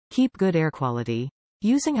Keep good air quality.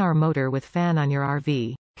 Using our motor with fan on your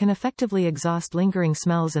RV can effectively exhaust lingering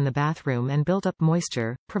smells in the bathroom and build up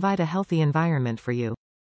moisture, provide a healthy environment for you.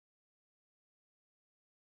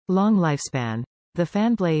 Long lifespan. The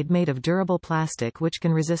fan blade made of durable plastic which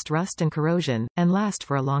can resist rust and corrosion, and last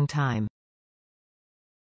for a long time.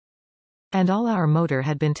 And all our motor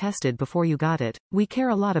had been tested before you got it. We care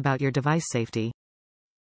a lot about your device safety.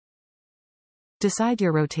 Decide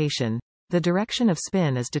your rotation. The direction of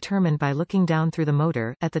spin is determined by looking down through the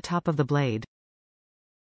motor, at the top of the blade.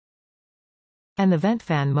 And the vent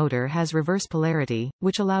fan motor has reverse polarity,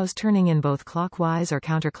 which allows turning in both clockwise or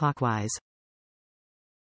counterclockwise.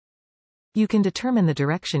 You can determine the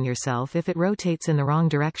direction yourself if it rotates in the wrong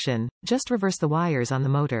direction, just reverse the wires on the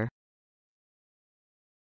motor.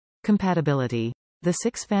 Compatibility. The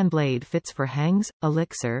 6-fan blade fits for Heng's,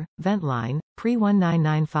 Elixir, Ventline,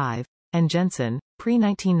 pre-1995, and Jensen,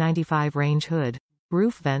 pre-1995 range hood,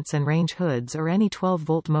 roof vents and range hoods or any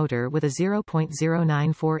 12-volt motor with a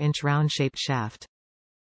 0.094-inch round-shaped shaft.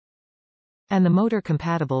 And the motor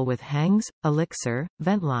compatible with Heng's, Elixir,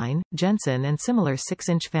 Ventline, Jensen and similar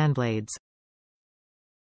 6-inch fan blades.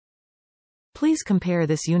 Please compare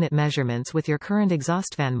this unit measurements with your current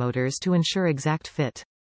exhaust fan motors to ensure exact fit.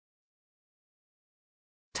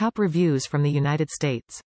 Top reviews from the United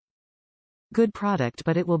States. Good product,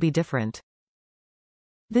 but it will be different.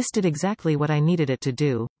 This did exactly what I needed it to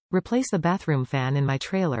do, replace the bathroom fan in my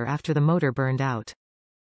trailer after the motor burned out.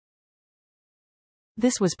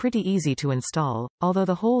 This was pretty easy to install, although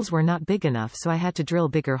the holes were not big enough so I had to drill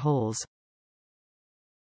bigger holes.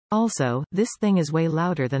 Also, this thing is way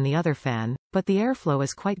louder than the other fan, but the airflow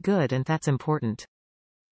is quite good and that's important.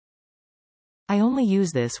 I only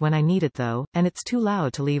use this when I need it though, and it's too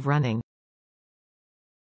loud to leave running.